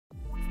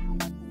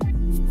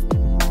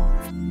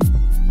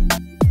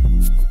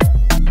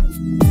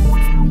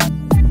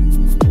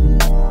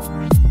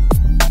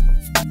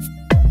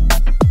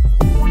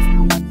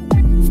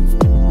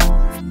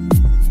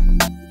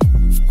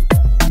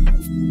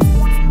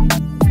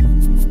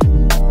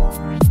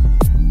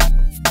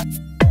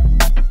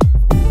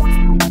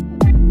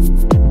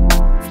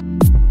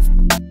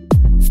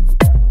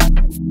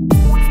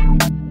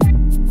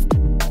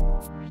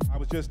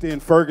just in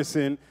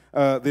Ferguson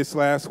this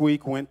last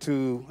week. Went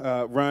to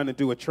run and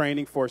do a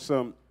training for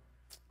some.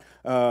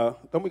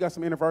 Don't we got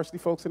some InterVarsity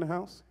folks in the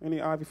house?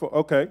 Any Ivy folks?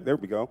 Okay, there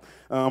we go.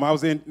 I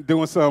was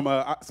doing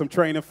some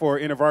training for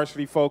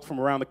InterVarsity folks from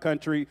around the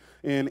country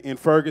in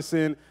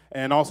Ferguson,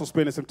 and also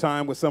spending some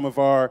time with some of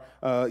our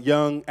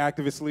young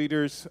activist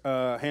leaders,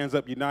 Hands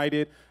Up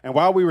United. And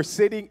while we were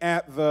sitting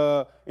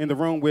in the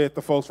room with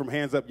the folks from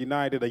Hands Up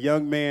United, a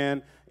young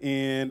man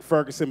in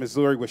Ferguson,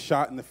 Missouri, was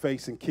shot in the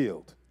face and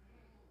killed.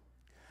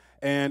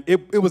 And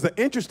it was an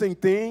interesting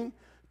thing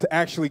to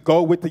actually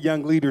go with the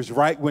young leaders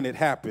right when it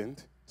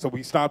happened. So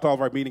we stopped all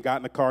of our meeting, got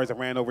in the cars, and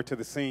ran over to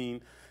the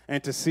scene.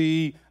 And to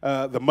see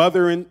the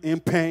mother in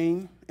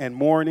pain and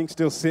mourning,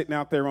 still sitting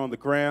out there on the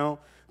ground,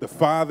 the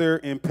father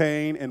in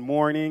pain and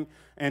mourning,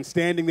 and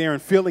standing there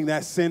and feeling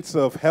that sense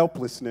of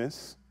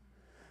helplessness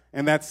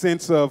and that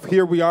sense of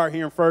here we are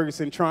here in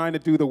Ferguson trying to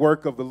do the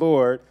work of the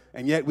Lord,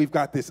 and yet we've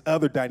got this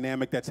other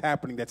dynamic that's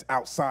happening that's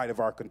outside of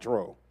our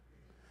control.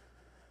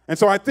 And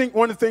so I think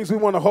one of the things we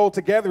want to hold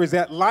together is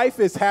that life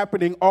is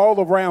happening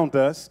all around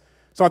us.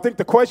 So I think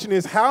the question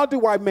is, how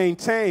do I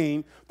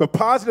maintain the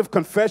positive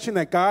confession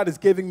that God is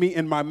giving me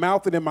in my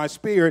mouth and in my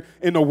spirit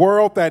in a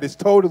world that is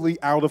totally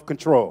out of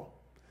control?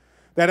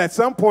 That at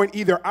some point,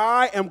 either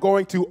I am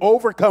going to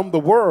overcome the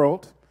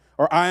world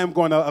or I am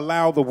going to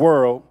allow the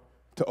world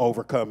to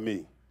overcome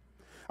me.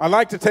 I'd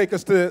like to take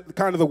us to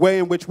kind of the way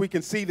in which we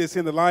can see this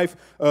in the life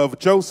of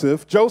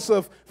Joseph.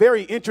 Joseph,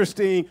 very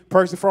interesting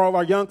person for all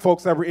our young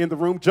folks that were in the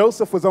room.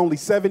 Joseph was only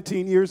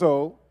 17 years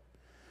old.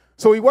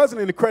 So he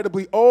wasn't an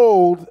incredibly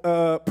old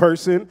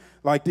person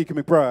like Deacon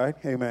McBride.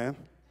 Hey, man.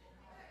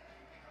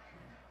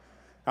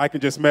 I can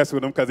just mess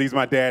with him because he's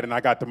my dad and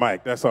I got the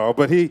mic. That's all.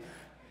 But he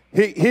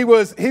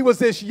was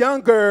this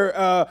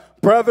younger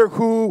brother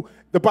who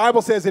the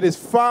Bible says that his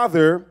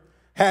father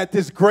had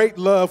this great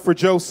love for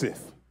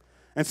Joseph.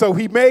 And so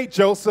he made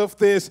Joseph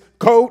this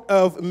coat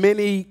of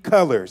many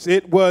colors.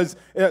 It was,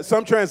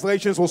 some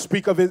translations will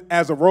speak of it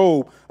as a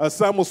robe.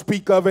 Some will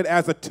speak of it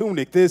as a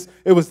tunic.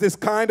 It was this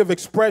kind of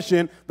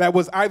expression that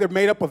was either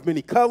made up of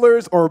many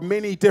colors or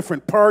many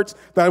different parts.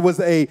 That was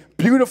a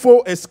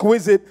beautiful,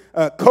 exquisite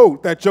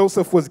coat that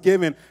Joseph was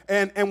given.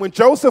 And when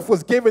Joseph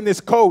was given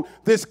this coat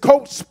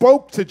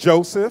spoke to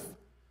Joseph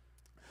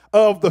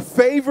of the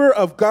favor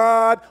of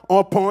God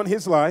upon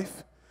his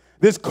life.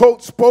 This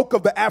coat spoke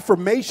of the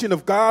affirmation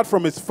of God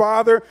from his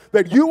father,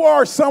 that you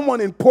are someone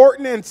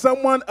important and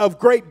someone of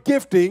great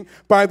gifting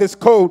by this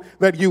coat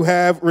that you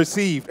have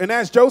received. And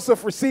as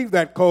Joseph received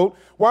that coat,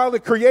 while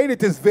it created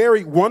this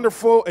very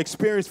wonderful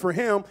experience for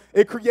him,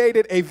 it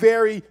created a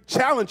very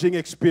challenging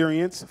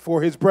experience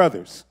for his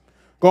brothers.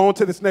 Go on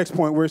to this next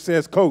point where it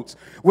says coats.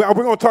 We're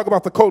going to talk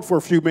about the coat for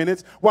a few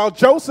minutes. While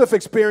Joseph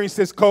experienced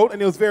this coat, and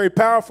it was very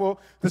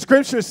powerful, the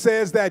scripture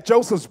says that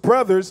Joseph's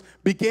brothers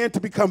began to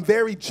become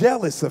very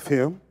jealous of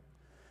him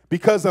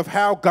because of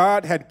how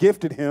God had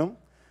gifted him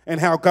and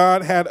how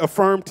God had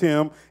affirmed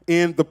him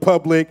in the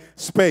public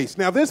space.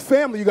 Now, this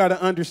family, you got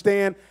to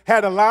understand,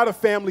 had a lot of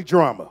family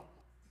drama.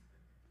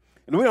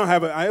 And we don't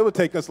have it would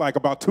take us like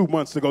about 2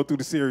 months to go through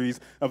the series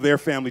of their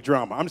family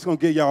drama. I'm just going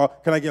to give y'all,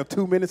 can I give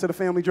 2 minutes of the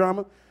family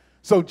drama?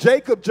 So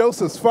Jacob,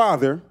 Joseph's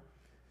father,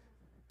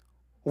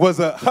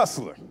 was a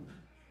hustler,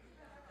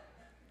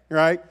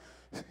 right?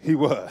 He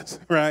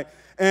was, right?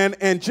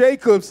 And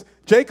Jacob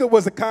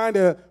was the kind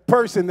of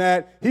person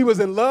that he was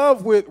in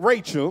love with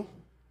Rachel.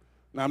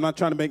 Now, I'm not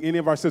trying to make any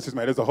of our sisters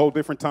mad. There's a whole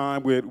different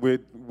time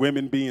with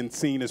women being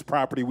seen as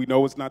property. We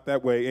know it's not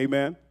that way.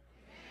 Amen?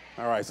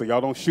 All right, so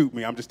y'all don't shoot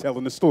me. I'm just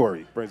telling the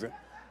story. Praise it.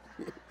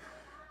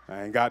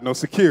 I ain't got no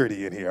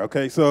security in here,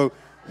 okay?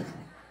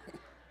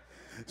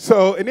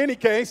 So in any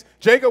case,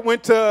 Jacob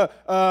went to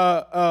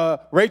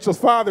Rachel's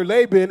father,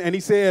 Laban, and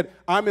he said,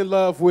 I'm in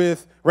love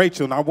with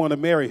Rachel, and I want to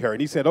marry her. And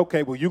he said,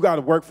 okay, well, you got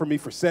to work for me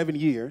for 7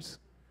 years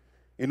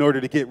in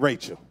order to get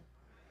Rachel.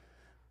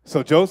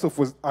 So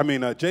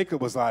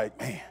Jacob was like,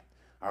 man,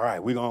 all right,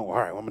 I'm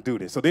going to do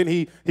this. So then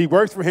he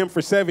works for him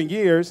for 7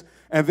 years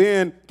and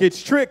then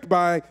gets tricked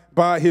by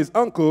his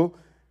uncle,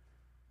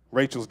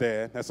 Rachel's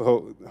dad. That's a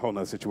whole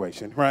nother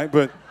situation, right?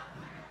 But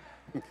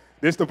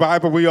this is the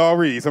Bible we all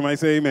read. Somebody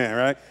say amen,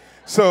 right?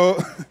 So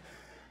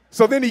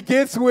then he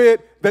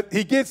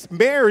gets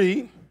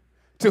married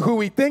to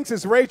who he thinks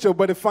is Rachel,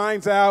 but it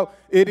finds out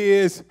it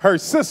is her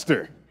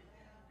sister.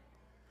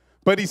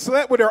 But he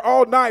slept with her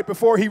all night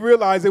before he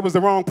realized it was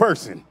the wrong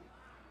person.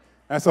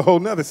 That's a whole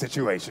nother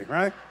situation,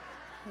 right?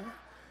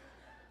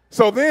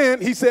 So then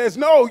he says,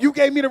 no, you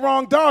gave me the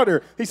wrong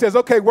daughter. He says,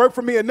 okay, work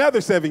for me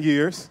another 7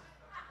 years,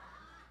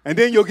 and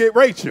then you'll get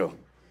Rachel.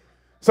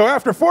 So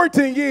after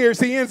 14 years,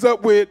 he ends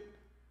up with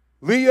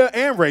Leah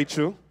and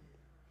Rachel,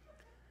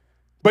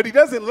 but he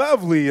doesn't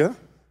love Leah.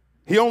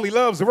 He only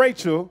loves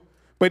Rachel,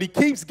 but he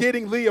keeps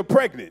getting Leah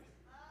pregnant.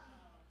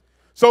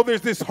 So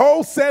there's this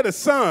whole set of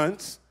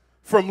sons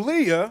from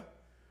Leah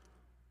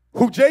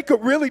who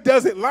Jacob really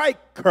doesn't like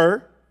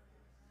her,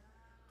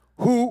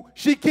 who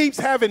she keeps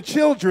having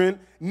children,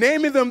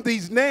 naming them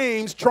these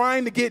names,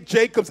 trying to get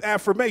Jacob's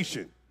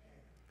affirmation.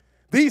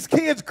 These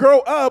kids grow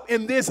up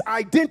in this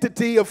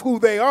identity of who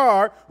they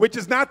are, which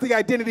is not the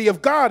identity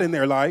of God in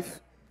their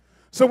life.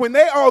 So when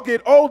they all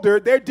get older,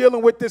 they're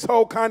dealing with this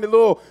whole kind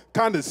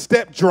of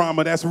step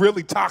drama that's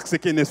really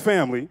toxic in this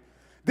family.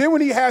 Then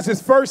when he has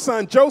his first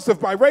son, Joseph,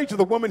 by Rachel,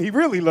 the woman he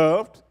really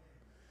loved,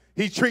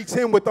 he treats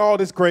him with all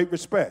this great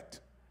respect.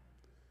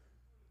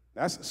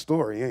 That's a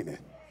story, ain't it?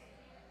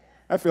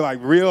 I feel like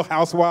Real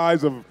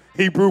Housewives of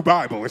Hebrew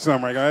Bible or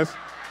something, right, guys?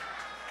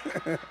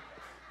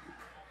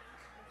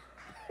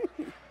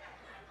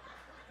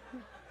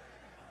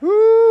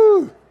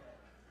 Woo!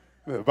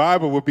 The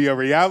Bible would be a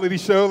reality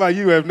show like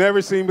you have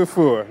never seen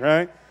before,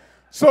 right?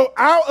 So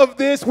out of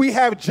this, we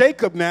have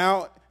Jacob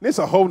now. This is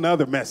a whole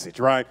nother message,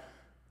 right?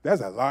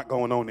 There's a lot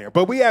going on there.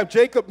 But we have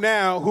Jacob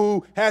now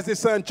who has his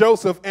son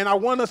Joseph, and I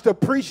want us to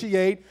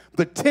appreciate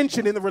the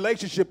tension in the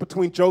relationship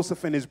between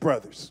Joseph and his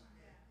brothers.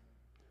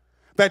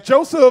 That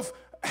Joseph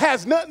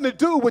has nothing to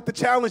do with the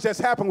challenge that's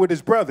happened with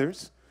his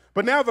brothers,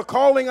 but now the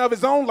calling of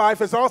his own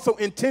life is also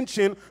in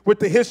tension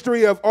with the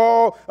history of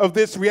all of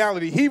this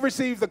reality. He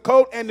receives the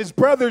coat, and his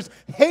brothers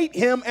hate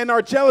him and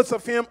are jealous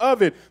of him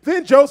of it.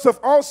 Then Joseph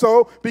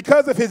also,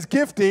 because of his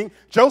gifting,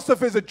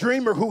 Joseph is a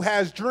dreamer who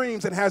has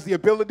dreams and has the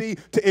ability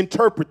to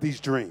interpret these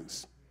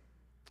dreams.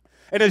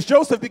 And as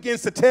Joseph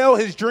begins to tell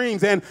his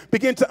dreams and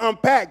begin to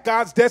unpack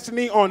God's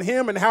destiny on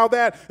him and how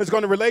that is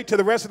going to relate to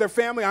the rest of their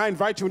family, I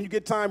invite you, when you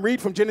get time,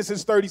 read from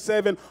Genesis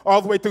 37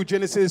 all the way through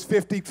Genesis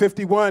 50,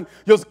 51.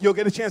 You'll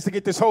get a chance to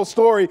get this whole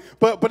story.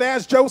 But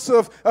as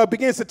Joseph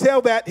begins to tell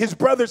that, his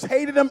brothers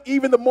hated him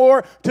even the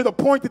more, to the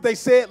point that they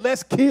said,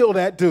 let's kill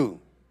that dude.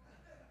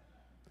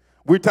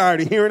 We're tired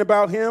of hearing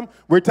about him.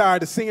 We're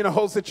tired of seeing the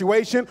whole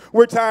situation.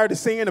 We're tired of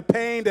seeing the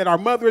pain that our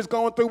mother is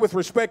going through with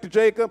respect to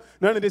Jacob.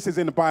 None of this is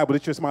in the Bible.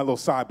 It's just my little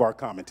sidebar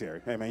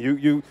commentary. Hey, man,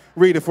 you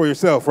read it for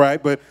yourself,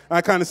 right? But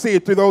I kind of see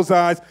it through those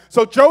eyes.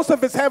 So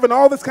Joseph is having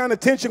all this kind of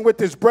tension with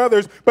his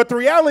brothers. But the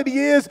reality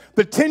is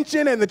the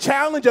tension and the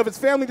challenge of his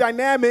family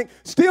dynamic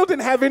still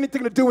didn't have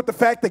anything to do with the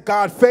fact that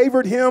God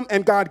favored him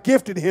and God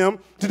gifted him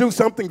to do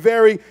something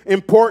very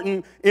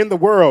important in the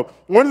world.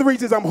 One of the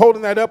reasons I'm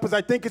holding that up is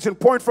I think it's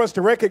important for us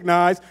to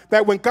recognize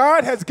that when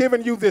God has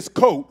given you this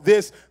coat,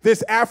 this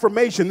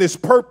affirmation, this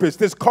purpose,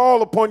 this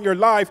call upon your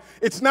life,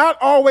 it's not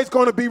always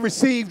going to be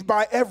received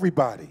by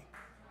everybody.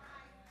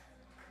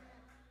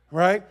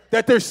 Right?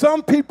 That there's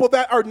some people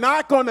that are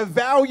not going to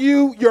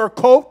value your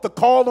coat, the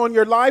call on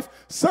your life,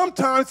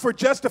 sometimes for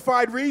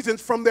justified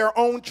reasons from their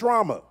own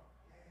trauma.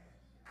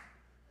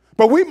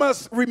 But we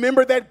must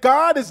remember that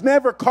God is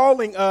never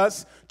calling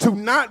us to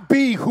not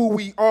be who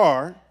we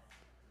are,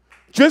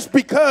 just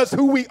because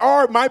who we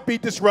are might be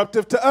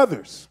disruptive to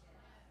others.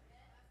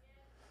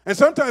 And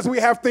sometimes we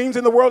have things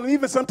in the world, and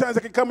even sometimes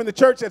it can come in the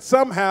church, that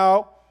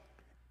somehow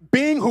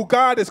being who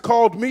God has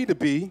called me to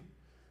be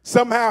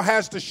somehow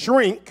has to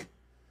shrink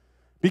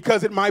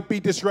because it might be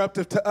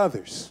disruptive to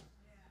others.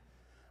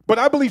 But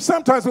I believe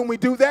sometimes when we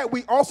do that,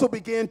 we also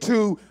begin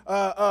to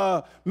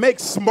make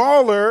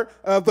smaller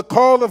the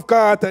call of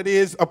God that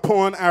is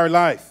upon our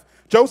life.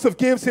 Joseph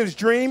gives his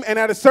dream, and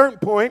at a certain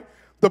point,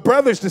 the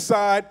brothers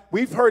decide,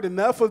 we've heard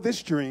enough of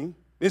this dream.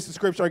 This is the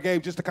scripture I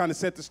gave just to kind of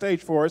set the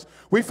stage for us.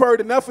 We've heard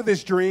enough of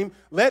this dream.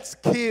 Let's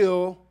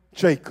kill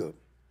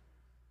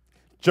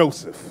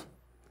Joseph.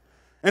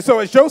 And so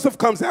as Joseph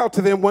comes out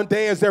to them one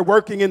day as they're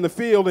working in the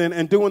field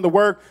and doing the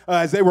work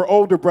as they were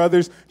older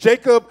brothers,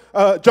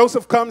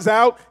 Joseph comes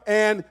out,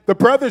 and the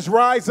brothers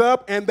rise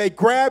up and they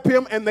grab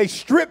him and they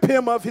strip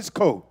him of his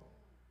coat.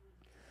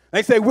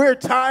 They say, we're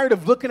tired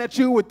of looking at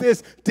you with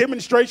this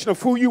demonstration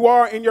of who you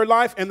are in your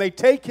life. And they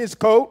take his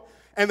coat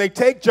and they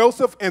take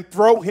Joseph and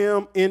throw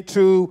him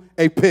into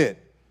a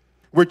pit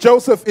where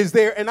Joseph is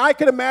there. And I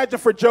can imagine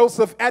for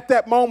Joseph at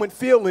that moment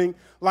feeling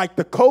like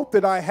the coat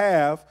that I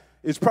have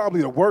is probably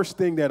the worst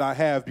thing that I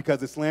have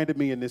because it's landed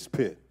me in this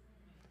pit.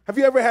 Have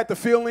you ever had the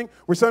feeling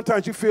where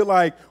sometimes you feel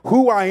like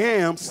who I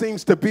am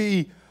seems to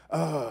be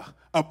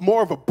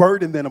more of a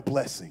burden than a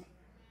blessing?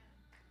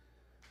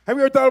 Have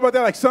you ever thought about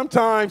that? Like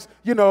sometimes,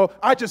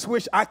 I just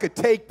wish I could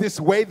take this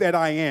way that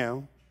I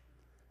am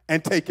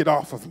and take it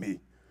off of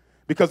me.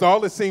 Because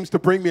all it seems to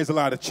bring me is a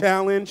lot of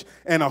challenge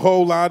and a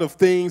whole lot of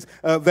things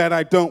that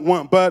I don't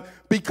want. But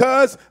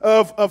because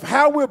of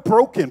how we're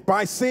broken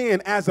by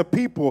sin as a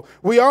people,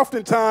 we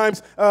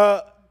oftentimes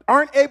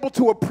aren't able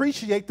to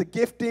appreciate the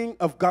gifting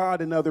of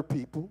God in other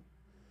people.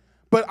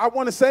 But I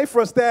want to say for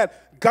us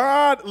that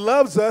God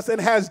loves us and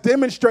has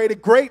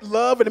demonstrated great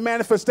love and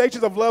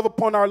manifestations of love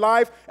upon our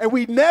life. And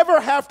we never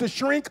have to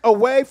shrink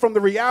away from the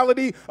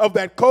reality of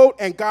that coat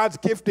and God's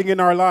gifting in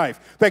our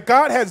life. That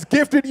God has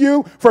gifted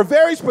you for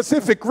very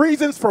specific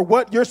reasons for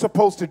what you're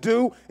supposed to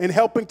do in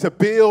helping to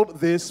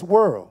build this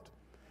world.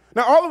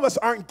 Now, all of us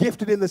aren't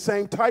gifted in the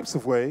same types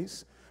of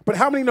ways. But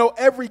how many know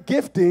every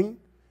gifting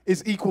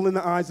is equal in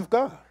the eyes of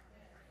God?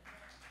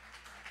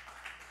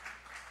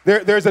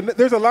 There's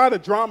a lot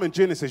of drama in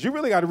Genesis. You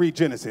really got to read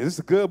Genesis. It's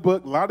a good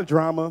book, a lot of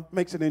drama,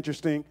 makes it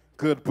interesting,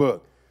 good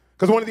book.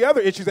 Because one of the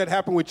other issues that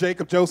happened with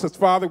Jacob, Joseph's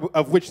father,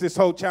 of which this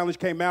whole challenge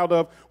came out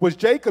of, was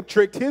Jacob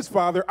tricked his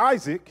father,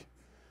 Isaac,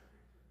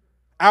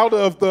 out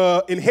of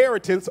the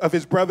inheritance of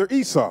his brother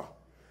Esau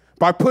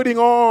by putting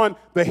on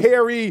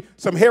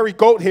some hairy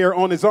goat hair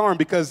on his arm,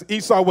 because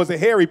Esau was a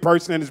hairy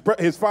person and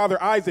his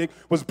father Isaac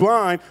was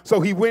blind.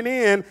 So he went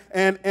in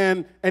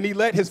and he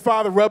let his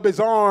father rub his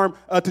arm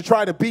to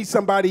try to be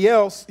somebody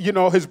else,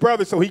 his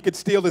brother, so he could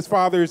steal his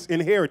father's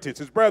inheritance,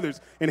 his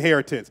brother's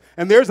inheritance.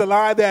 And there's a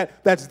lie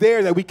that's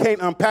there that we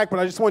can't unpack, but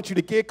I just want you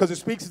to get, because it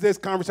speaks to this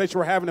conversation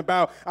we're having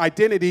about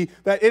identity,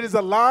 that it is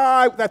a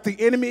lie that the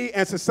enemy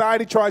and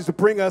society tries to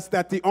bring us,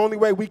 that the only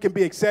way we can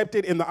be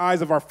accepted in the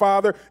eyes of our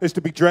Father is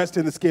to be dressed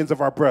in the skins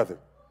of our brother.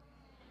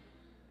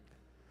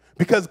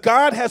 Because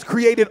God has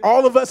created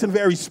all of us in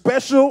very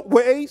special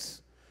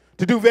ways,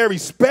 to do very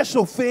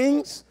special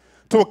things,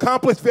 to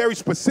accomplish very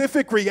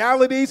specific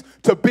realities,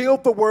 to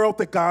build the world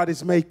that God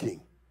is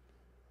making.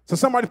 So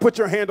somebody put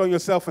your hand on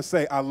yourself and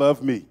say, I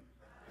love me.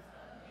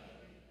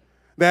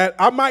 That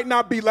I might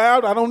not be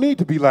loud, I don't need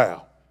to be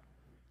loud.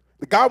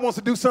 That God wants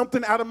to do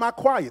something out of my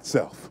quiet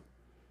self.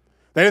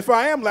 That if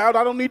I am loud,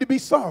 I don't need to be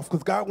soft,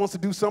 because God wants to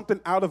do something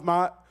out of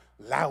my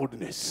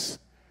loudness.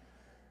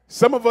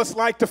 Some of us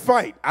like to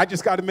fight. I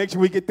just got to make sure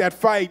we get that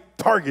fight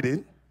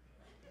targeted.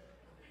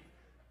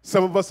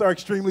 Some of us are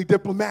extremely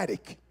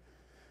diplomatic.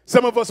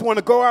 Some of us want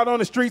to go out on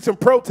the streets and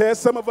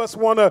protest. Some of us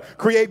want to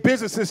create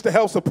businesses to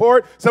help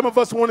support. Some of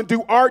us want to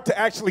do art to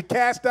actually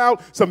cast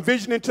out some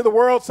vision into the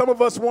world. Some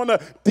of us want to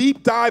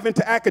deep dive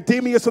into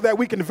academia so that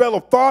we can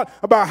develop thought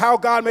about how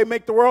God may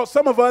make the world.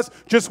 Some of us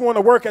just want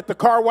to work at the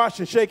car wash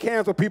and shake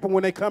hands with people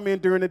when they come in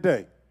during the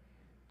day.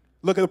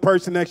 Look at the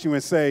person next to you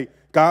and say,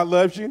 God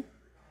loves you,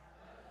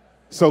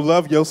 so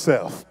love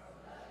yourself.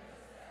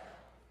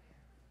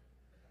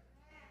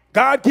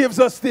 God gives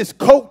us this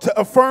coat to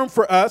affirm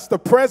for us the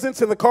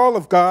presence and the call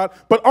of God,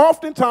 but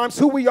oftentimes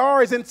who we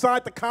are is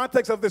inside the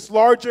context of this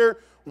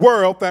larger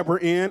world that we're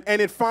in, and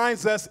it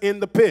finds us in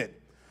the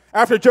pit.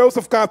 After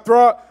Joseph got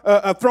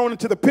thrown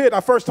into the pit,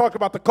 I first talked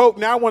about the coat.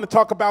 Now I want to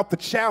talk about the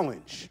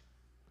challenge,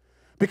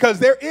 because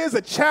there is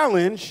a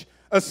challenge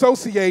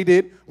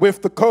associated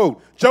with the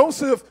coat.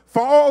 Joseph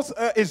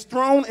is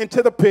thrown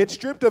into the pit,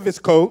 stripped of his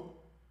coat,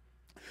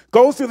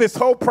 goes through this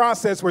whole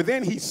process where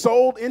then he's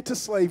sold into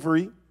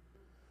slavery,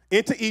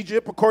 into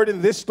Egypt, according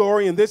to this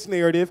story and this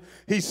narrative.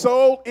 He's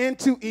sold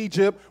into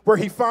Egypt, where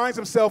he finds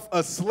himself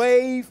a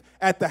slave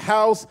at the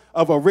house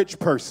of a rich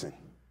person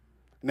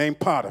named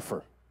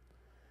Potiphar.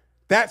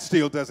 That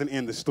still doesn't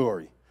end the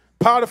story.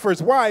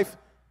 Potiphar's wife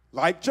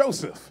liked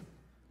Joseph.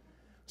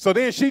 So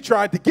then she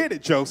tried to get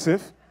at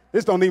Joseph.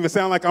 This don't even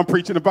sound like I'm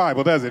preaching the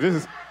Bible, does it?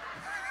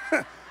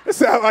 It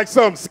sounds like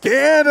some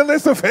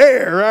scandalous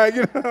affair,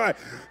 right? Like,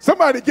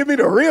 somebody give me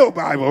the real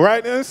Bible,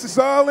 right? And this is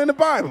all in the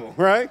Bible,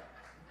 right?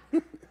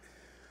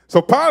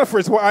 So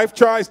Potiphar's wife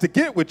tries to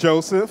get with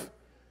Joseph.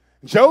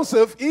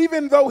 Joseph,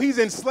 even though he's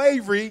in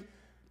slavery,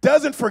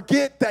 doesn't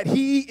forget that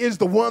he is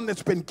the one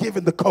that's been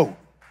given the coat.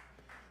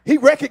 He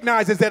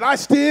recognizes that I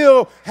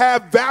still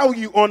have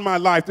value on my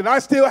life, that I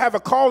still have a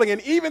calling.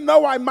 And even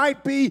though I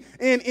might be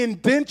in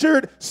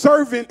indentured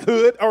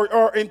servanthood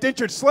or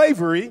indentured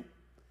slavery,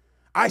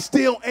 I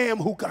still am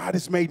who God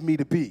has made me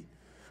to be.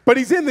 But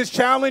he's in this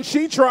challenge.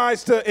 She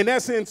tries to, in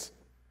essence,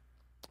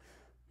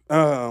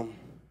 all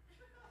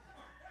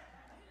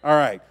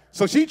right.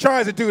 So she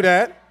tries to do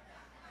that.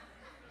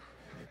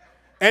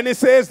 And it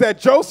says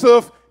that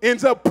Joseph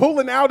ends up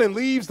pulling out and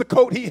leaves the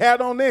coat he had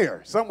on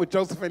there. Something with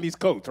Joseph and these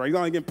coats, right? He's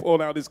only getting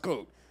pulled out his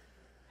coat.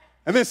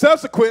 And then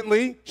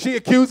subsequently, she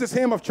accuses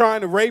him of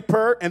trying to rape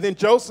her, and then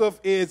Joseph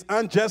is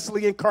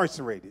unjustly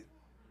incarcerated.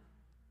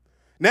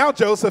 Now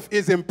Joseph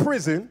is in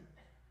prison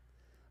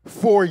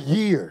for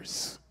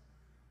years.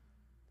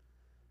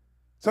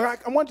 So I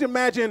want you to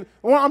imagine,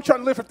 what I'm trying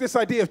to lift up this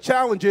idea of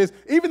challenges.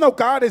 Even though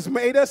God has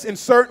made us in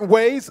certain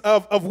ways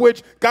of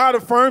which God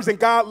affirms and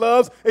God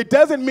loves, it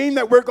doesn't mean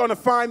that we're going to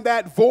find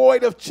that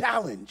void of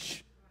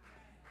challenge.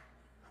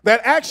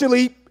 That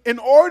actually, in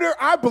order,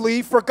 I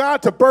believe, for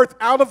God to birth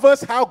out of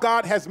us how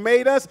God has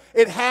made us,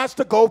 it has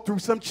to go through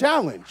some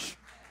challenge.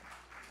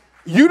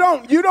 You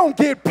don't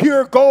get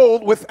pure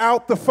gold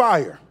without the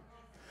fire.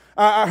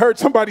 I heard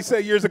somebody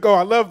say years ago,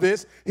 I love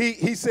this.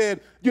 He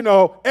said,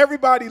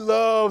 everybody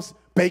loves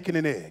bacon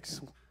and eggs.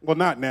 Well,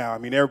 not now. I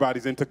mean,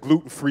 everybody's into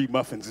gluten-free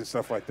muffins and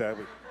stuff like that.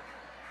 But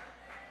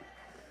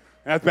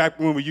that's back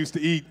when we used to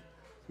eat,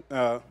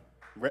 I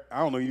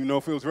don't even know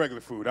if it was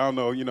regular food. I don't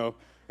know,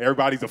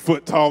 everybody's a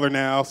foot taller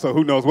now, so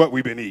who knows what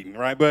we've been eating,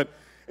 right? But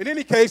in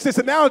any case, this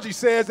analogy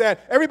says that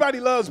everybody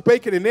loves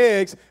bacon and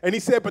eggs, and he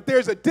said, but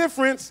there's a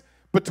difference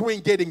between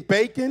getting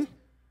bacon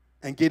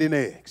and getting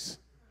eggs.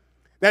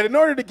 That in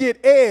order to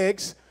get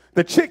eggs,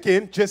 the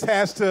chicken just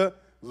has to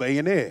lay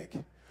an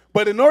egg.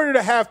 But in order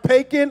to have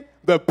bacon,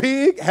 the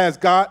pig has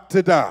got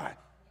to die.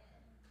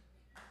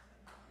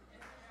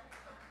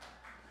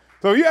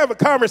 So you have a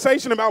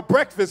conversation about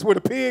breakfast with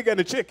a pig and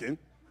a chicken.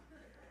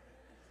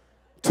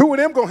 Two of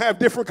them going to have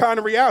different kind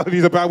of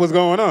realities about what's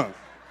going on.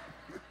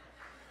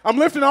 I'm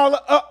lifting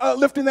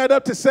that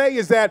up to say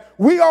is that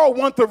we all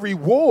want the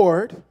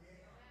reward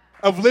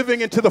of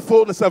living into the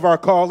fullness of our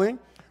calling,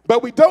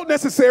 but we don't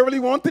necessarily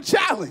want the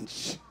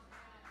challenge.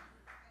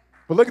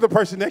 But look at the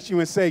person next to you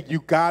and say,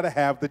 you got to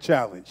have the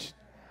challenge.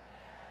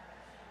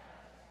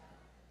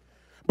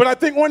 But I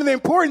think one of the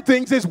important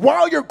things is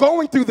while you're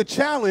going through the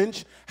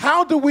challenge,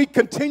 how do we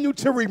continue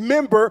to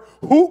remember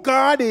who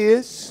God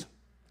is,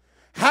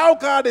 how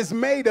God has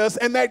made us,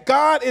 and that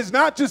God is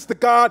not just the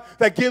God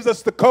that gives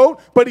us the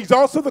coat, but he's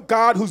also the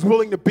God who's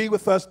willing to be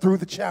with us through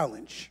the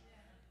challenge.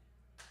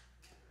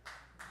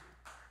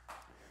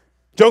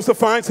 Joseph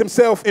finds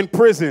himself in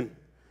prison,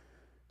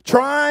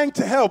 trying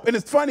to help. And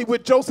it's funny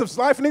with Joseph's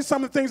life, and these are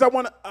some of the things I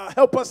want to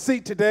help us see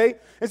today,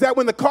 is that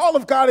when the call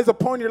of God is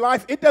upon your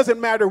life, it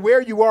doesn't matter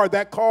where you are,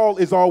 that call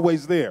is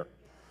always there.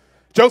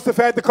 Joseph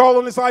had the call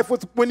on his life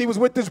when he was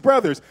with his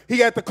brothers. He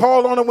had the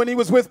call on him when he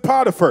was with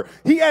Potiphar.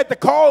 He had the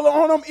call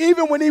on him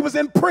even when he was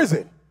in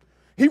prison.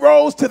 He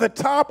rose to the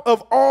top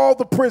of all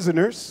the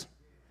prisoners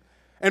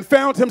and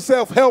found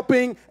himself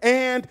helping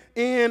and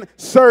in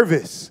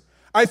service.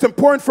 It's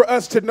important for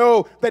us to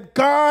know that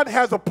God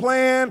has a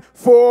plan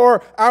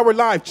for our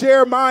life.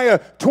 Jeremiah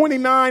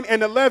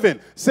 29:11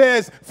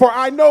 says, "For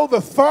I know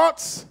the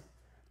thoughts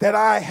that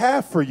I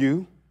have for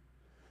you,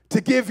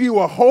 to give you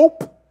a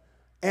hope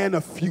and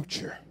a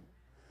future."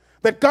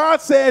 That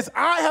God says,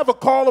 I have a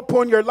call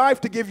upon your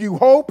life to give you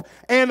hope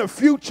and a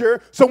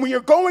future. So when you're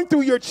going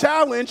through your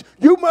challenge,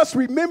 you must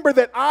remember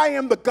that I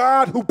am the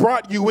God who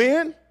brought you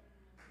in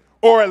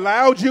or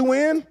allowed you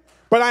in,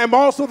 but I am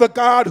also the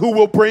God who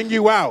will bring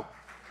you out.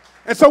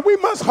 And so we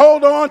must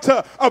hold on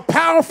to a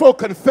powerful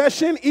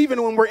confession,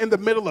 even when we're in the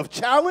middle of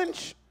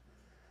challenge,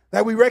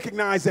 that we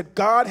recognize that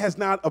God has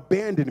not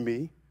abandoned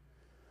me,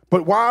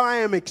 but while I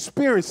am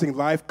experiencing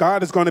life,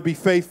 God is going to be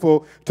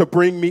faithful to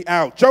bring me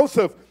out.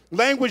 Joseph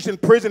languished in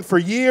prison for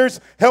years,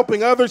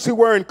 helping others who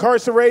were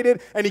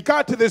incarcerated, and he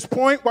got to this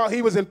point while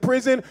he was in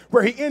prison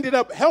where he ended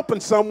up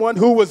helping someone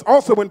who was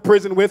also in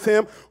prison with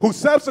him, who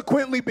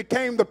subsequently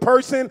became the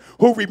person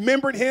who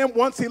remembered him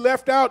once he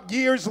left out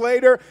years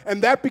later,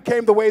 and that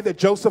became the way that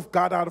Joseph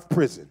got out of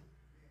prison.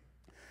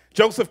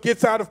 Joseph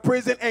gets out of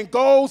prison and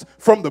goes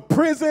from the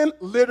prison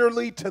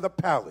literally to the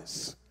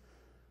palace.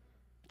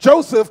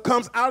 Joseph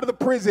comes out of the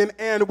prison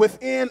and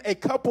within a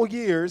couple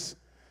years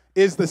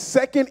is the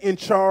second in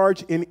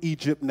charge in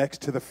Egypt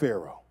next to the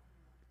Pharaoh.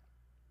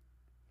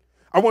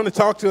 I want to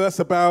talk to us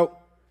about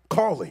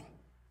calling.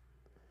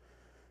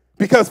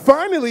 Because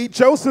finally,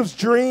 Joseph's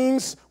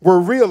dreams were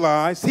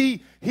realized.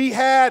 He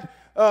had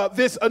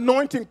this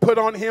anointing put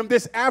on him,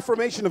 this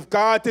affirmation of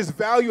God, this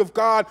value of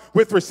God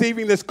with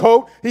receiving this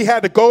coat. He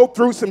had to go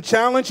through some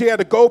challenge. He had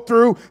to go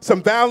through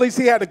some valleys.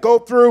 He had to go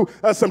through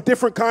some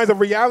different kinds of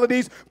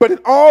realities. But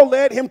it all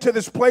led him to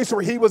this place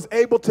where he was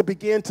able to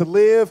begin to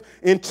live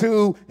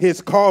into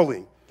his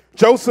calling.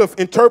 Joseph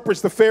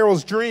interprets the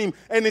Pharaoh's dream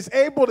and is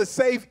able to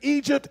save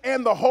Egypt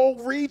and the whole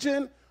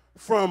region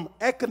from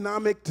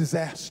economic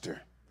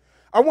disaster.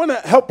 I want to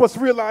help us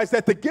realize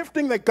that the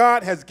gifting that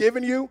God has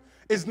given you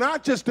is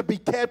not just to be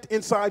kept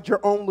inside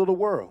your own little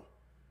world.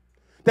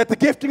 That the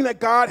gifting that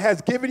God has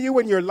given you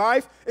in your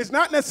life is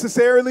not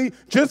necessarily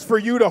just for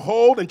you to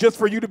hold and just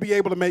for you to be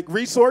able to make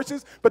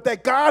resources, but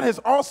that God has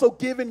also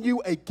given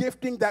you a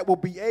gifting that will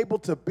be able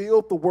to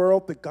build the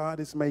world that God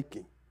is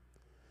making.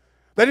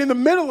 That in the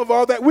middle of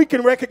all that, we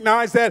can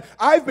recognize that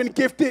I've been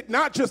gifted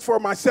not just for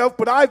myself,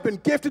 but I've been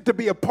gifted to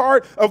be a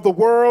part of the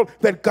world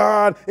that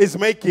God is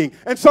making.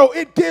 And so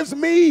it gives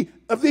me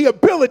the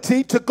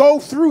ability to go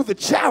through the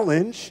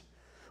challenge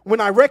when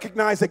I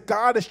recognize that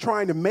God is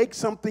trying to make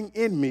something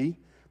in me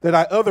that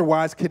I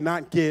otherwise could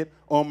not get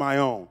on my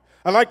own.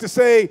 I like to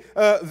say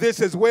this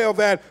as well,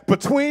 that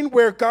between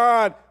where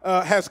God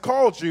has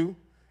called you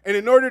and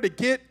in order to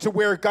get to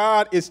where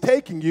God is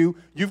taking you,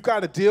 you've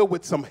got to deal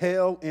with some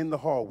hell in the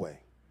hallway.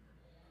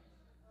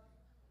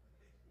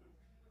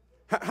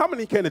 How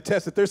many can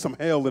attest that there's some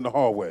hell in the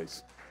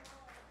hallways?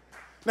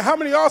 Now, how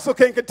many also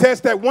can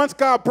contest that once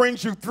God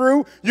brings you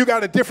through, you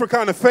got a different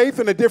kind of faith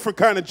and a different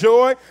kind of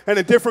joy and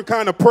a different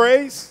kind of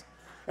praise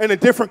and a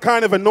different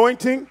kind of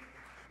anointing?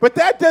 But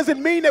that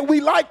doesn't mean that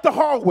we like the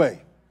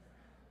hallway.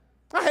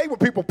 I hate when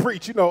people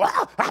preach, you know,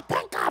 I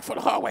thank God for the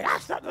hallway.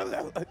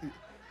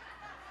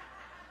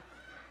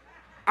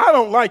 I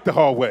don't like the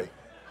hallway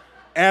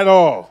at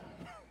all.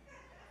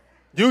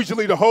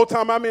 Usually the whole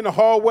time I'm in the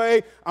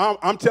hallway,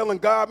 I'm telling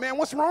God, man,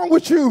 what's wrong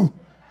with you?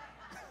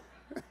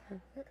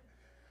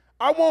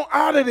 I want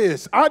out of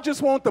this. I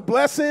just want the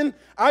blessing.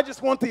 I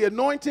just want the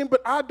anointing,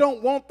 but I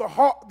don't want the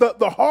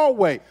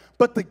hallway.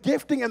 But the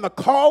gifting and the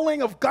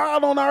calling of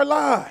God on our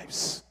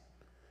lives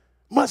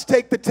must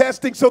take the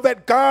testing so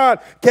that God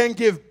can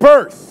give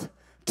birth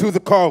to the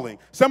calling.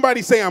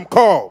 Somebody say, I'm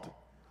called.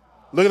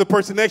 Look at the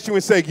person next to you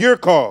and say, you're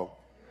called.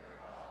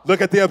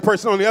 Look at the other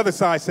person on the other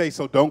side, say,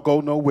 so don't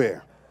go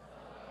nowhere.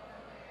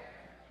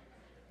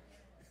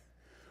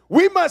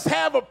 We must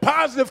have a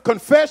positive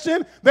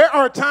confession. There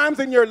are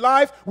times in your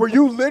life where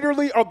you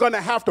literally are going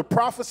to have to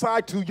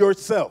prophesy to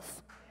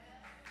yourself.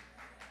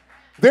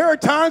 There are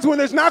times when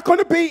there's not going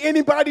to be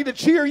anybody to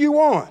cheer you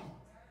on.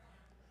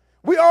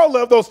 We all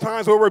love those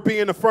times where we're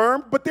being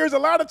affirmed, but there's a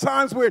lot of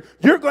times where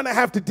you're going to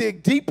have to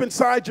dig deep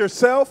inside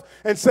yourself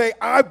and say,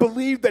 I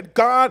believe that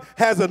God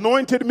has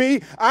anointed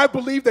me. I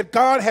believe that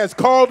God has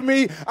called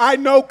me. I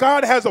know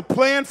God has a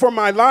plan for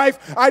my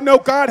life. I know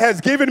God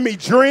has given me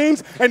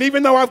dreams. And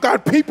even though I've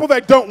got people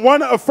that don't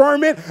want to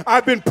affirm it,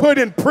 I've been put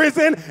in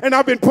prison and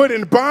I've been put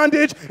in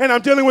bondage and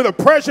I'm dealing with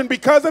oppression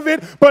because of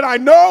it. But I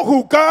know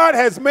who God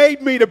has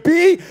made me to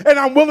be, and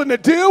I'm willing to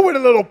deal with a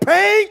little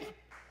pain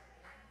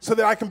so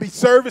that I can be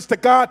service to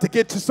God to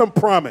get to some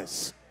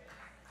promise.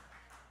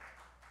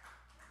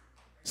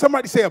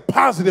 Somebody say a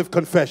positive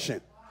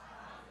confession.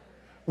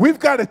 We've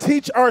got to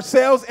teach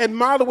ourselves and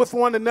model with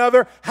one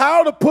another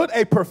how to put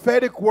a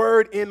prophetic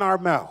word in our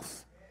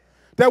mouth.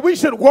 That we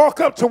should walk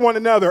up to one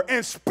another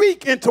and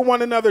speak into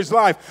one another's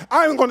life.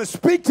 I'm going to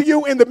speak to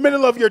you in the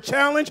middle of your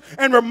challenge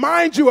and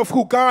remind you of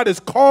who God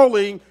is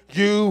calling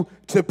you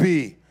to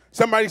be.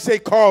 Somebody say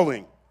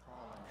calling.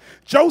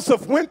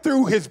 Joseph went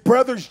through his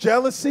brother's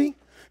jealousy.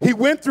 He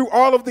went through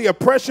all of the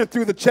oppression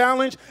through the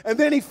challenge, and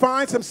then he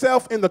finds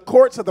himself in the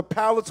courts of the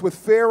palace with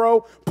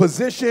Pharaoh,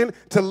 positioned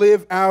to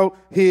live out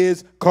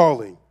his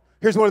calling.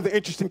 Here's one of the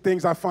interesting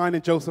things I find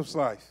in Joseph's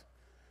life.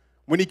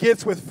 When he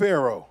gets with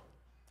Pharaoh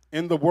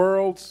in the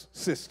world's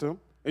system,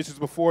 this is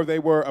before they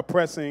were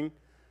oppressing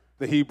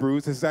the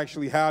Hebrews. This is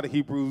actually how the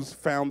Hebrews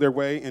found their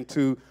way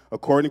into,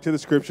 according to the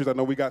scriptures. I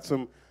know we got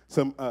some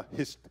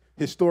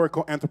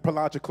historical,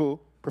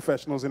 anthropological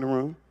professionals in the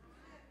room.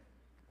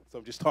 So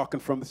I'm just talking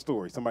from the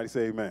story. Somebody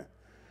say amen.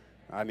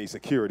 I need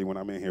security when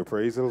I'm in here.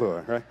 Praise the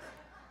Lord, right?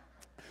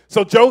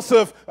 So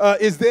Joseph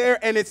is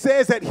there, and it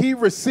says that he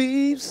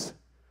receives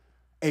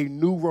a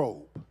new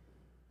robe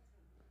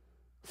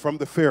from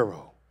the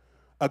Pharaoh,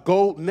 a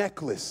gold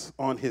necklace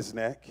on his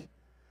neck,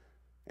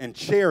 and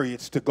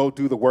chariots to go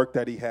do the work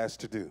that he has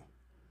to do.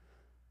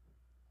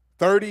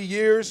 30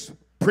 years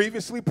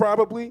previously,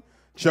 probably,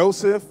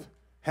 Joseph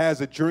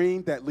has a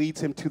dream that leads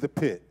him to the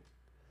pit.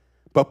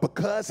 But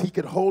because he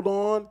could hold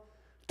on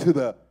to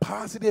the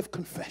positive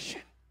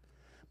confession,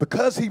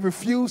 because he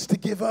refused to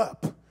give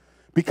up,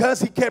 because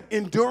he kept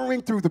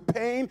enduring through the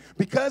pain,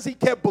 because he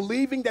kept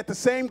believing that the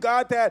same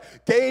God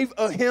that gave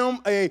him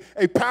a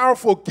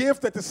powerful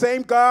gift, that the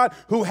same God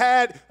who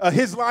had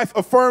his life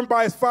affirmed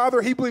by his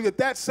father, he believed that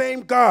that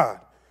same God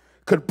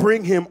could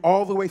bring him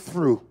all the way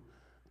through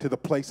to the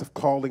place of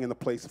calling and the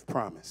place of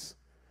promise.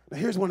 Now,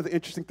 here's one of the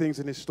interesting things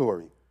in this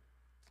story.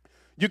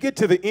 You get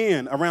to the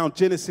end around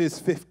Genesis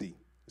 50.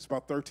 It's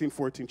about 13,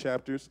 14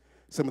 chapters.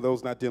 Some of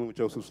those not dealing with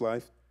Joseph's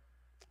life.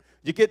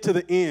 You get to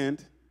the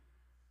end,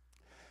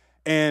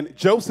 and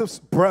Joseph's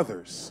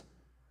brothers,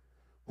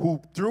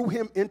 who threw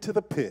him into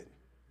the pit,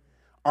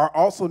 are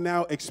also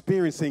now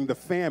experiencing the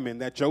famine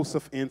that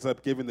Joseph ends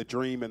up giving the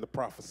dream and the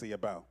prophecy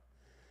about.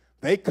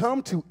 They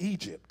come to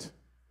Egypt,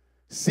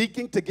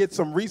 seeking to get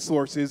some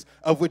resources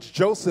of which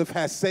Joseph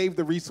has saved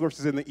the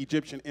resources in the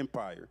Egyptian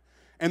empire.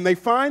 And they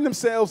find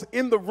themselves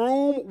in the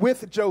room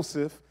with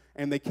Joseph,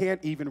 and they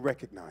can't even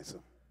recognize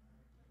him.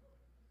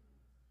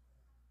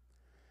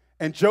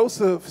 And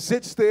Joseph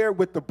sits there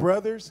with the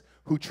brothers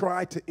who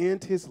tried to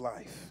end his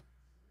life,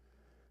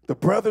 the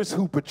brothers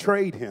who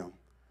betrayed him.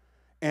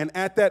 And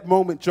at that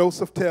moment,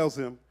 Joseph tells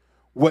him,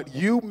 what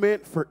you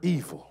meant for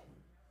evil,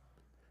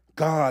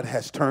 God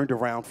has turned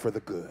around for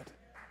the good.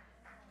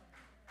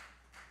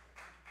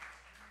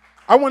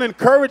 I want to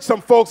encourage some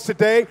folks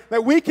today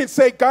that we can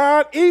say,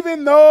 God,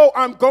 even though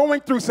I'm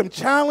going through some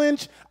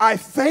challenge, I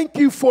thank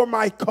you for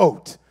my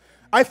coat.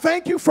 I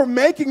thank you for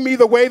making me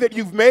the way that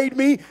you've made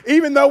me,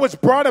 even though it's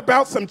brought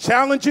about some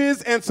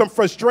challenges and some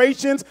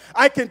frustrations.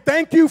 I can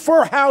thank you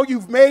for how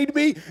you've made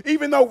me,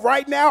 even though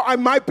right now I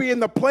might be in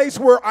the place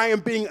where I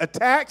am being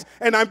attacked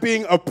and I'm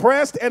being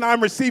oppressed and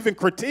I'm receiving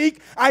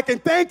critique. I can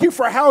thank you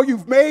for how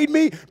you've made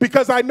me,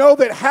 because I know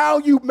that how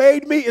you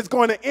made me is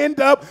going to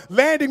end up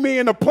landing me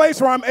in a place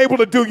where I'm able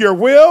to do your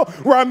will,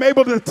 where I'm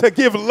able to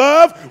give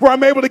love, where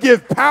I'm able to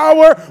give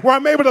power, where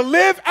I'm able to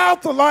live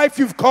out the life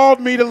you've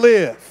called me to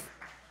live.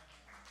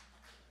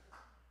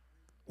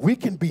 We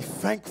can be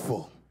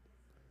thankful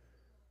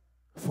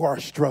for our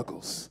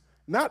struggles,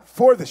 not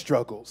for the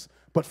struggles,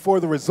 but for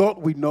the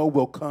result we know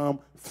will come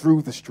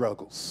through the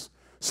struggles.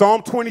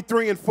 Psalm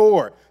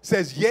 23:4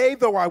 says, yea,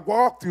 though I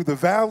walk through the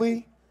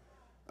valley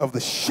of the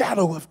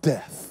shadow of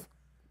death,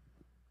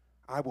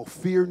 I will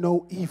fear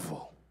no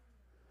evil,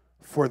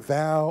 for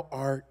thou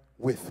art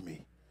with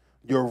me.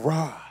 Your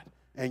rod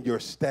and your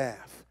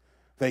staff,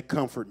 they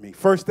comfort me.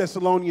 1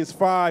 Thessalonians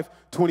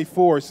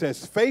 5:24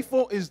 says,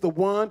 faithful is the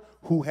one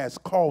who has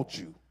called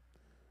you,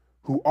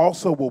 who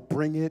also will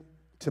bring it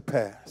to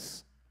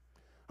pass.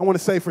 I want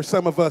to say for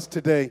some of us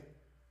today,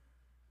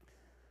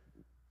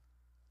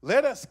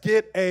 let us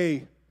get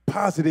a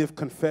positive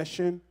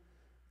confession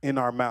in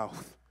our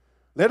mouth.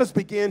 Let us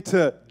begin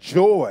to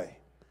joy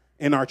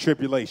in our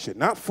tribulation,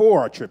 not for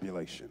our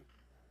tribulation,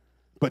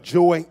 but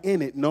joy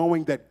in it,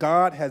 knowing that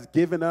God has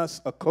given us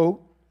a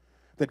coat,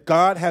 that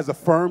God has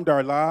affirmed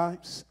our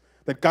lives,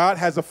 that God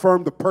has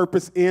affirmed the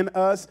purpose in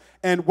us.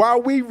 And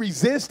while we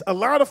resist a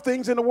lot of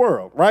things in the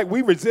world, right?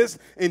 We resist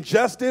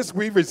injustice.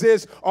 We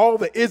resist all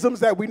the isms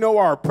that we know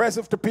are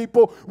oppressive to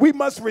people. We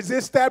must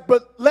resist that.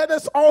 But let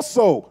us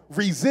also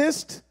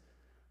resist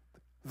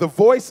the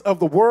voice of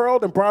the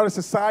world and broader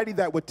society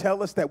that would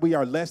tell us that we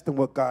are less than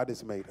what God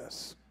has made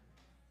us.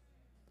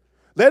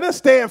 Let us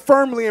stand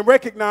firmly and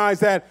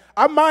recognize that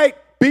I might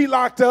be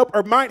locked up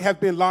or might have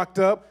been locked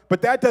up,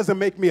 but that doesn't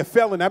make me a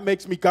felon. That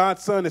makes me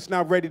God's son that's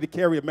now ready to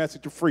carry a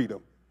message of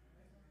freedom.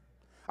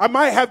 I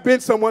might have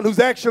been someone who's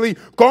actually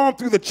gone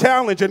through the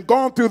challenge and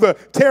gone through the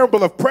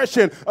terrible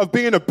oppression of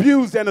being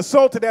abused and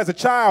assaulted as a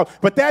child,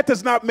 but that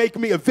does not make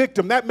me a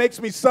victim. That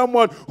makes me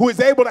someone who is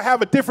able to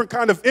have a different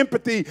kind of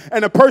empathy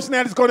and a person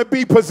that is going to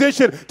be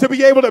positioned to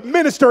be able to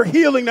minister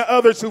healing to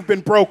others who've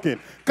been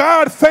broken.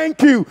 God,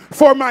 thank you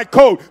for my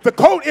coat. The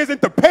coat isn't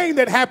the pain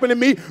that happened to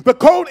me. The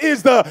coat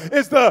is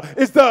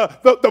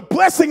the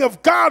blessing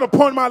of God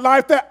upon my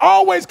life that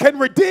always can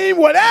redeem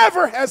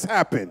whatever has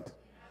happened.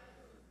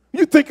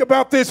 You think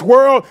about this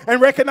world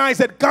and recognize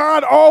that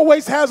God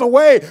always has a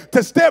way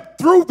to step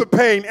through the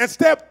pain and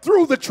step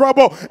through the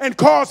trouble and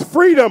cause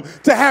freedom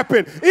to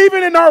happen.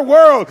 Even in our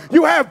world,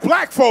 you have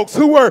black folks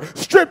who were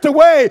stripped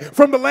away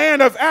from the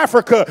land of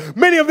Africa.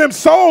 Many of them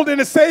sold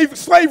into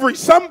slavery,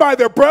 some by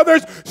their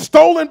brothers,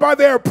 stolen by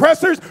their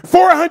oppressors.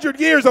 400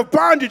 years of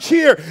bondage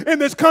here in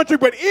this country.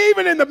 But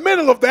even in the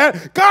middle of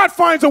that, God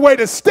finds a way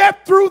to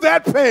step through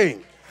that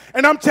pain.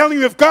 And I'm telling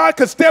you, if God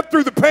could step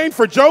through the pain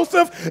for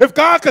Joseph, if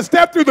God could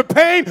step through the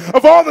pain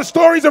of all the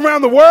stories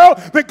around the world,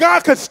 then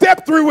God could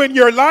step through in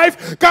your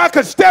life. God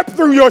could step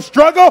through your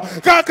struggle.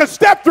 God could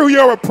step through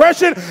your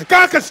oppression.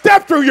 God could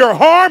step through your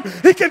harm.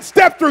 He can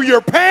step through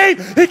your pain.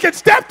 He can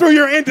step through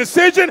your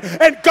indecision.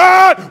 And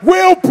God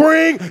will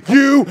bring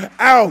you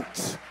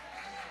out.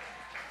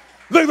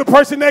 Look at the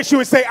person next to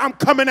you and say, I'm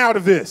coming out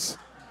of this.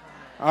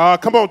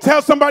 Come on,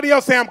 tell somebody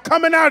else, say, I'm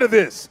coming out of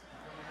this.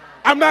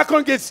 I'm not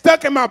going to get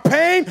stuck in my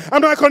pain.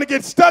 I'm not going to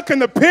get stuck in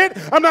the pit.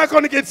 I'm not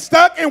going to get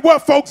stuck in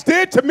what folks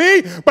did to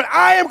me. But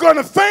I am going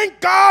to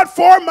thank God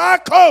for my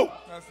coat.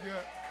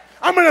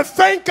 I'm going to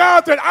thank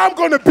God that I'm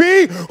going to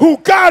be who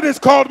God has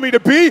called me to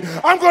be.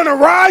 I'm going to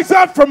rise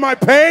up from my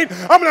pain.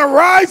 I'm going to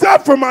rise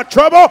up from my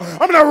trouble.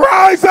 I'm going to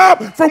rise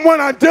up from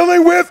what I'm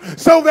dealing with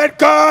so that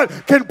God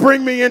can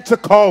bring me into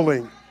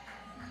calling.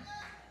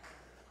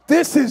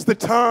 This is the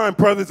time,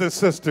 brothers and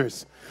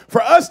sisters,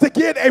 for us to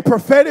get a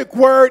prophetic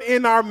word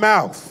in our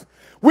mouth.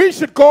 We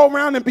should go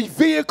around and be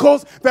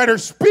vehicles that are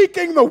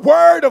speaking the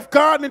word of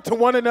God into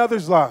one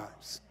another's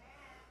lives.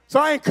 So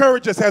I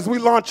encourage us as we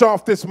launch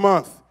off this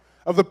month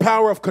of the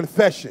power of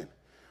confession.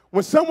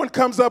 When someone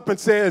comes up and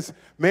says,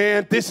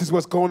 man, this is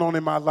what's going on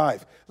in my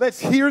life, let's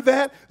hear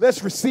that,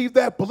 let's receive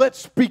that, but let's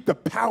speak the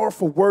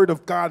powerful word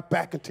of God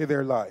back into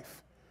their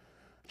life.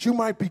 You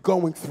might be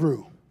going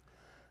through,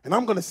 and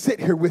I'm going to sit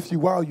here with you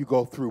while you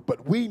go through,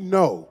 but we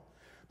know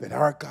that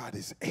our God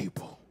is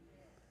able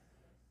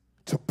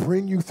to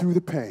bring you through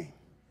the pain,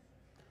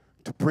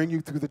 to bring you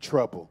through the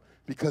trouble,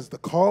 because the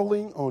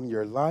calling on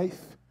your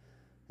life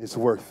is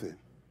worth it.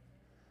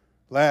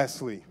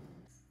 Lastly,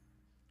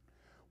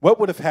 what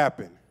would have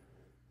happened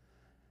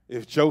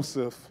if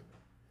Joseph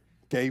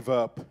gave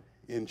up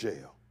in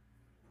jail?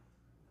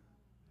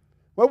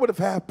 What would have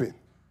happened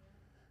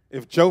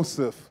if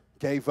Joseph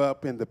gave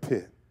up in the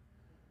pit?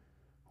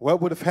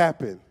 What would have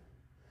happened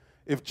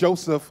if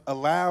Joseph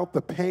allowed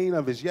the pain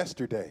of his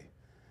yesterday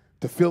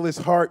to fill his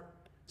heart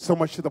so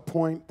much to the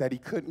point that he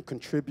couldn't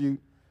contribute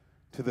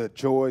to the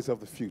joys of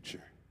the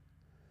future?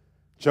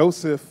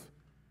 Joseph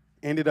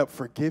ended up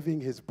forgiving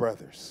his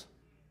brothers,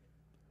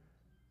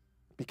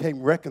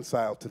 became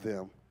reconciled to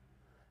them,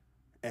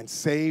 and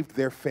saved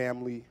their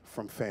family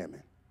from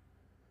famine.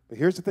 But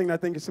here's the thing that I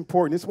think is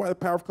important. This is why the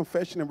power of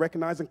confession and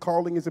recognizing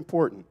calling is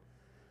important.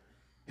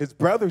 His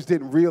brothers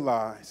didn't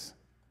realize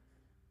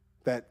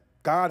that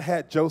God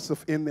had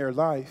Joseph in their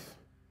life,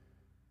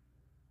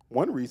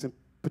 one reason,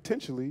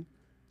 potentially,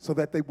 so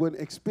that they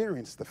wouldn't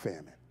experience the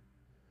famine.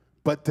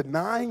 But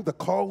denying the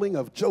calling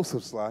of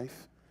Joseph's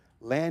life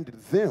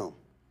landed them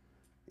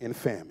in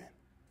famine.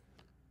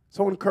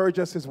 So I encourage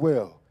us as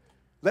well.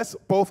 Let's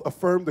both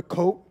affirm the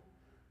coat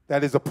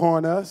that is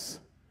upon us,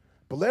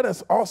 but let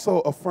us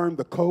also affirm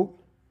the coat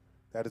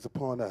that is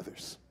upon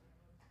others.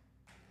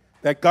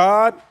 That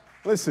God,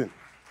 listen,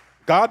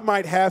 God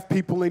might have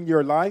people in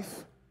your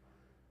life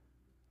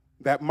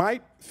that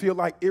might feel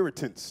like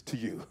irritants to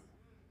you.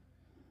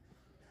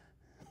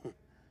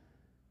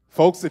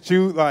 Folks that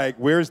you like,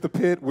 where's the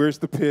pit? Where's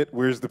the pit?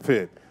 Where's the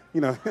pit?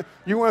 You know,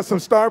 you want some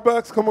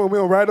Starbucks? Come on,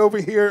 we're right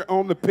over here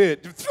on the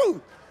pit.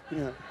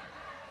 You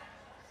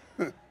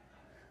know.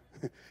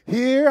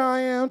 Here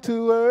I am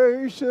to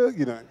worship,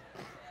 you know.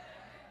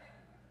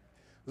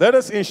 Let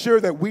us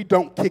ensure that we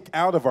don't kick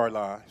out of our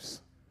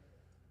lives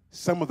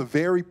some of the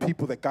very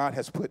people that God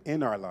has put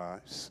in our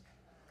lives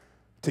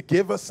to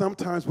give us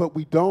sometimes what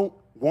we don't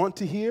want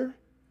to hear,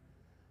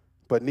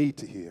 but need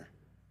to hear.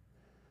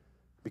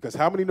 Because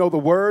how many know the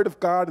word of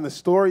God and the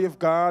story of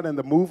God and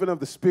the moving of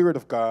the Spirit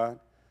of God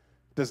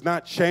does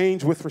not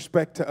change with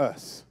respect to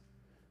us,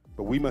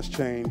 but we must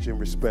change in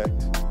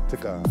respect to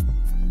God.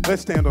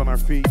 Let's stand on our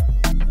feet.